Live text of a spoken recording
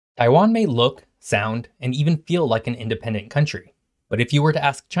Taiwan may look, sound, and even feel like an independent country, but if you were to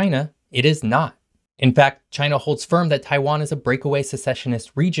ask China, it is not. In fact, China holds firm that Taiwan is a breakaway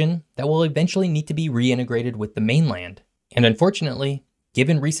secessionist region that will eventually need to be reintegrated with the mainland. And unfortunately,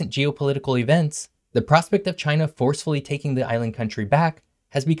 given recent geopolitical events, the prospect of China forcefully taking the island country back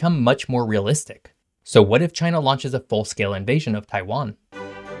has become much more realistic. So what if China launches a full-scale invasion of Taiwan?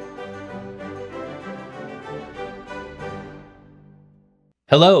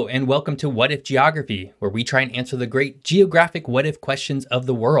 Hello, and welcome to What If Geography, where we try and answer the great geographic what-if questions of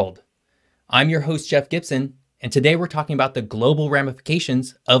the world. I'm your host, Jeff Gibson, and today we're talking about the global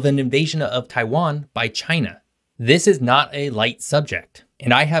ramifications of an invasion of Taiwan by China. This is not a light subject,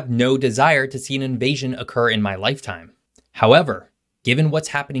 and I have no desire to see an invasion occur in my lifetime. However, given what's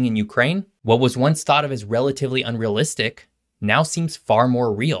happening in Ukraine, what was once thought of as relatively unrealistic now seems far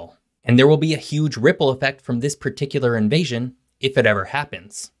more real. And there will be a huge ripple effect from this particular invasion if it ever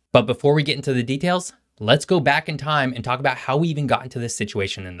happens. But before we get into the details, let's go back in time and talk about how we even got into this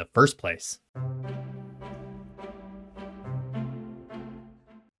situation in the first place.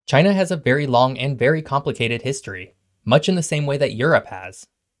 China has a very long and very complicated history, much in the same way that Europe has.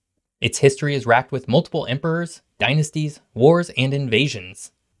 Its history is racked with multiple emperors, dynasties, wars, and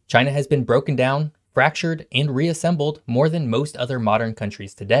invasions. China has been broken down, fractured, and reassembled more than most other modern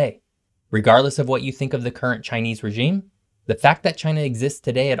countries today. Regardless of what you think of the current Chinese regime, the fact that China exists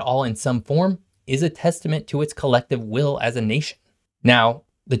today at all in some form is a testament to its collective will as a nation. Now,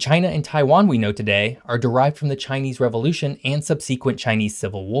 the China and Taiwan we know today are derived from the Chinese Revolution and subsequent Chinese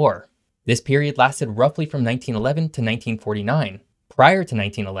Civil War. This period lasted roughly from 1911 to 1949. Prior to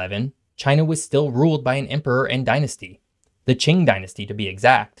 1911, China was still ruled by an emperor and dynasty, the Qing dynasty to be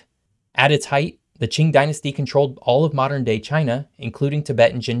exact. At its height, the Qing dynasty controlled all of modern-day China, including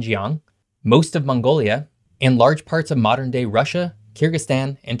Tibet and Xinjiang, most of Mongolia, and large parts of modern-day Russia,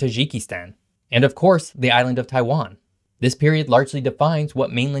 Kyrgyzstan, and Tajikistan, and of course, the island of Taiwan. This period largely defines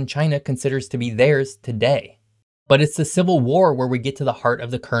what mainland China considers to be theirs today. But it's the Civil War where we get to the heart of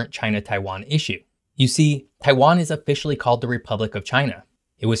the current China-Taiwan issue. You see, Taiwan is officially called the Republic of China.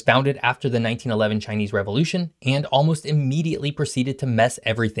 It was founded after the 1911 Chinese Revolution and almost immediately proceeded to mess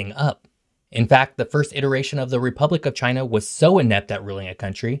everything up. In fact, the first iteration of the Republic of China was so inept at ruling a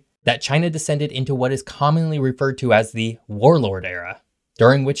country that China descended into what is commonly referred to as the warlord era,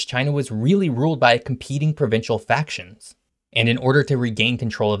 during which China was really ruled by competing provincial factions. And in order to regain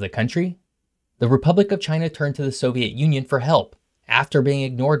control of the country, the Republic of China turned to the Soviet Union for help after being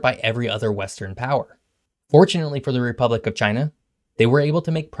ignored by every other Western power. Fortunately for the Republic of China, they were able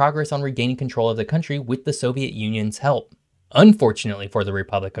to make progress on regaining control of the country with the Soviet Union's help. Unfortunately for the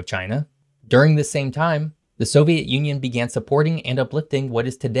Republic of China, during this same time, the Soviet Union began supporting and uplifting what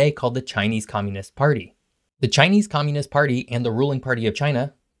is today called the Chinese Communist Party. The Chinese Communist Party and the ruling party of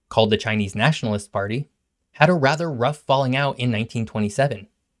China, called the Chinese Nationalist Party, had a rather rough falling out in 1927.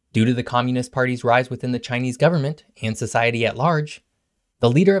 Due to the Communist Party's rise within the Chinese government and society at large,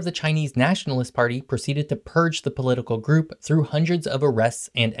 the leader of the Chinese Nationalist Party proceeded to purge the political group through hundreds of arrests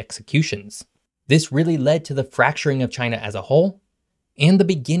and executions. This really led to the fracturing of China as a whole and the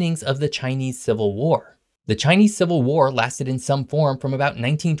beginnings of the Chinese Civil War. The Chinese Civil War lasted in some form from about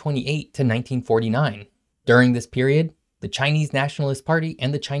 1928 to 1949. During this period, the Chinese Nationalist Party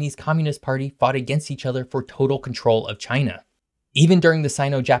and the Chinese Communist Party fought against each other for total control of China. Even during the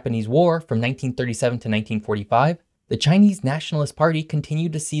Sino-Japanese War from 1937 to 1945, the Chinese Nationalist Party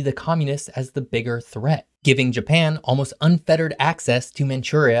continued to see the communists as the bigger threat, giving Japan almost unfettered access to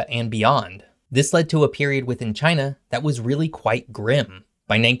Manchuria and beyond. This led to a period within China that was really quite grim.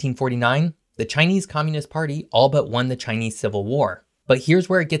 By 1949, the Chinese Communist Party all but won the Chinese Civil War. But here's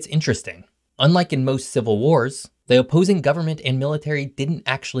where it gets interesting. Unlike in most civil wars, the opposing government and military didn't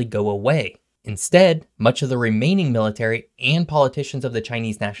actually go away. Instead, much of the remaining military and politicians of the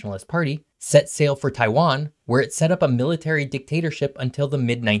Chinese Nationalist Party set sail for Taiwan, where it set up a military dictatorship until the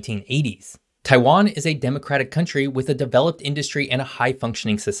mid-1980s. Taiwan is a democratic country with a developed industry and a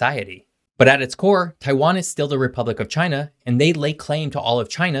high-functioning society. But at its core, Taiwan is still the Republic of China, and they lay claim to all of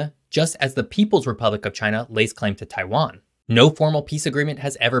China, just as the People's Republic of China lays claim to Taiwan. No formal peace agreement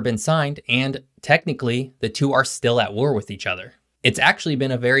has ever been signed, and technically, the two are still at war with each other. It's actually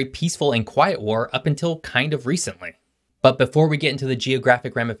been a very peaceful and quiet war up until kind of recently. But before we get into the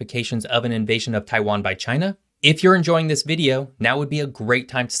geographic ramifications of an invasion of Taiwan by China, if you're enjoying this video, now would be a great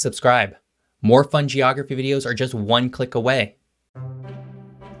time to subscribe. More fun geography videos are just one click away.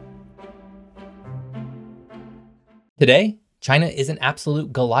 Today, China is an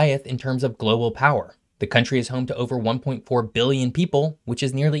absolute Goliath in terms of global power. The country is home to over 1.4 billion people, which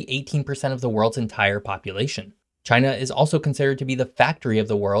is nearly 18% of the world's entire population. China is also considered to be the factory of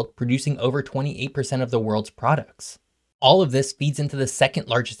the world, producing over 28% of the world's products. All of this feeds into the second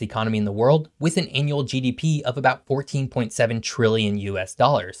largest economy in the world, with an annual GDP of about 14.7 trillion US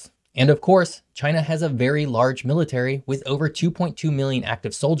dollars. And of course, China has a very large military with over 2.2 million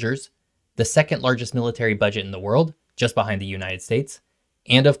active soldiers, the second largest military budget in the world, just behind the United States,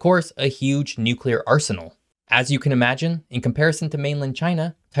 and of course, a huge nuclear arsenal. As you can imagine, in comparison to mainland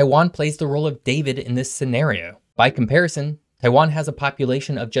China, Taiwan plays the role of David in this scenario. By comparison, Taiwan has a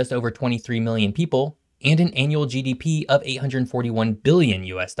population of just over 23 million people and an annual GDP of 841 billion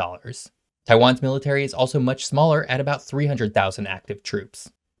US dollars. Taiwan's military is also much smaller at about 300,000 active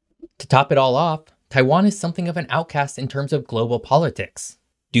troops. To top it all off, Taiwan is something of an outcast in terms of global politics.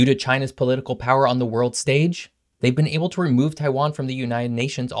 Due to China's political power on the world stage, they've been able to remove Taiwan from the United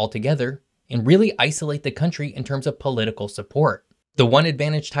Nations altogether and really isolate the country in terms of political support. The one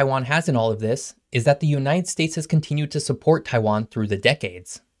advantage Taiwan has in all of this is that the United States has continued to support Taiwan through the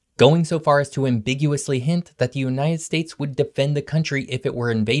decades, going so far as to ambiguously hint that the United States would defend the country if it were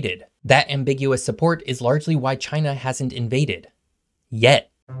invaded. That ambiguous support is largely why China hasn't invaded.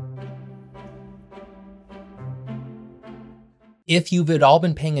 Yet. If you've at all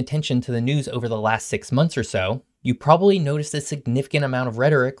been paying attention to the news over the last 6 months or so, you probably noticed a significant amount of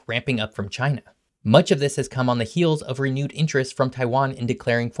rhetoric ramping up from China. Much of this has come on the heels of renewed interest from Taiwan in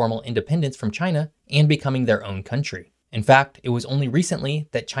declaring formal independence from China and becoming their own country. In fact, it was only recently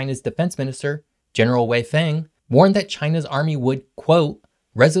that China's defense minister, General Wei Feng, warned that China's army would, quote,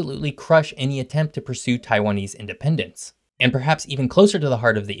 resolutely crush any attempt to pursue Taiwanese independence. And perhaps even closer to the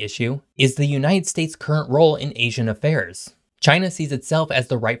heart of the issue is the United States' current role in Asian affairs. China sees itself as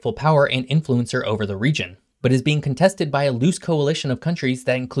the rightful power and influencer over the region, but is being contested by a loose coalition of countries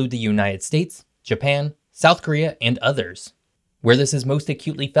that include the United States, Japan, South Korea, and others. Where this is most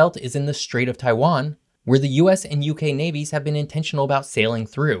acutely felt is in the Strait of Taiwan, where the US and UK navies have been intentional about sailing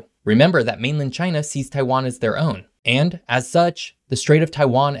through. Remember that mainland China sees Taiwan as their own, and as such, the Strait of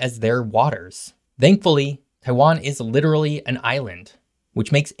Taiwan as their waters. Thankfully, Taiwan is literally an island,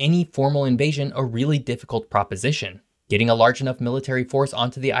 which makes any formal invasion a really difficult proposition. Getting a large enough military force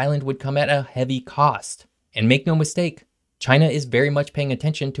onto the island would come at a heavy cost. And make no mistake, China is very much paying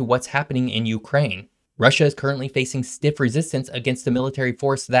attention to what's happening in Ukraine. Russia is currently facing stiff resistance against a military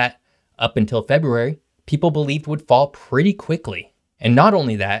force that, up until February, people believed would fall pretty quickly. And not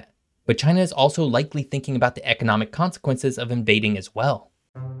only that, but China is also likely thinking about the economic consequences of invading as well.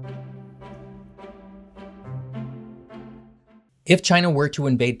 If China were to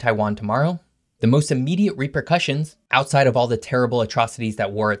invade Taiwan tomorrow, the most immediate repercussions, outside of all the terrible atrocities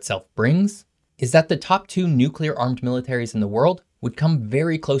that war itself brings, is that the top two nuclear-armed militaries in the world would come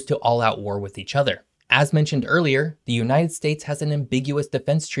very close to all-out war with each other. As mentioned earlier, the United States has an ambiguous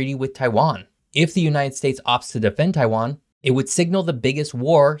defense treaty with Taiwan. If the United States opts to defend Taiwan, it would signal the biggest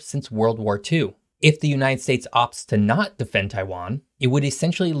war since World War II. If the United States opts to not defend Taiwan, it would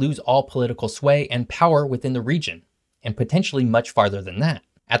essentially lose all political sway and power within the region, and potentially much farther than that.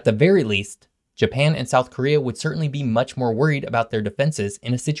 At the very least, Japan and South Korea would certainly be much more worried about their defenses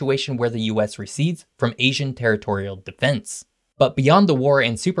in a situation where the US recedes from Asian territorial defense. But beyond the war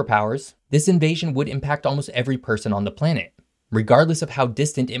and superpowers, this invasion would impact almost every person on the planet, regardless of how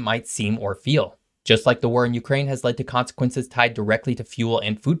distant it might seem or feel. Just like the war in Ukraine has led to consequences tied directly to fuel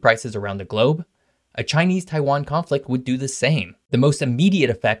and food prices around the globe, a Chinese-Taiwan conflict would do the same. The most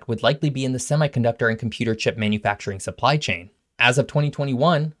immediate effect would likely be in the semiconductor and computer chip manufacturing supply chain. As of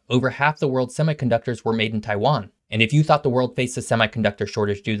 2021, over half the world's semiconductors were made in Taiwan. And if you thought the world faced a semiconductor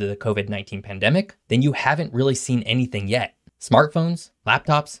shortage due to the COVID-19 pandemic, then you haven't really seen anything yet. Smartphones,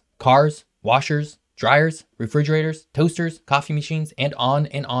 laptops, cars, washers, dryers, refrigerators, toasters, coffee machines, and on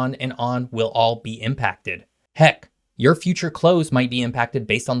and on and on will all be impacted. Heck, your future clothes might be impacted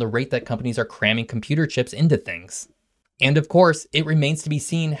based on the rate that companies are cramming computer chips into things. And of course, it remains to be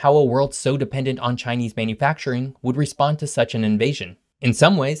seen how a world so dependent on Chinese manufacturing would respond to such an invasion. In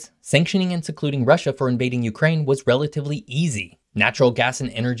some ways, sanctioning and secluding Russia for invading Ukraine was relatively easy, natural gas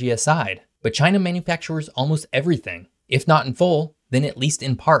and energy aside. But China manufactures almost everything. If not in full, then at least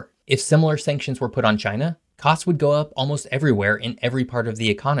in part. If similar sanctions were put on China, costs would go up almost everywhere in every part of the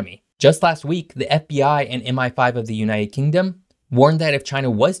economy. Just last week, the FBI and MI5 of the United Kingdom warned that if China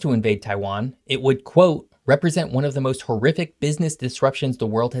was to invade Taiwan, it would, quote, represent one of the most horrific business disruptions the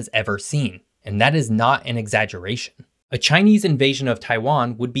world has ever seen. And that is not an exaggeration. A Chinese invasion of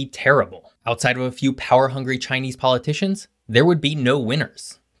Taiwan would be terrible. Outside of a few power-hungry Chinese politicians, there would be no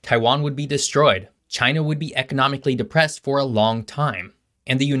winners. Taiwan would be destroyed. China would be economically depressed for a long time.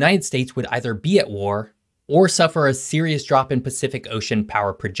 And the United States would either be at war or suffer a serious drop in Pacific Ocean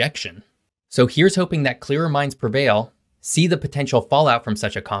power projection. So here's hoping that clearer minds prevail, see the potential fallout from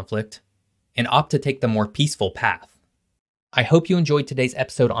such a conflict, and opt to take the more peaceful path. I hope you enjoyed today's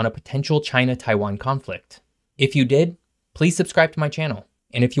episode on a potential China-Taiwan conflict. If you did, please subscribe to my channel.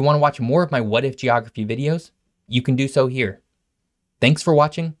 And if you want to watch more of my What If Geography videos, you can do so here. Thanks for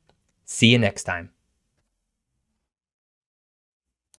watching. See you next time.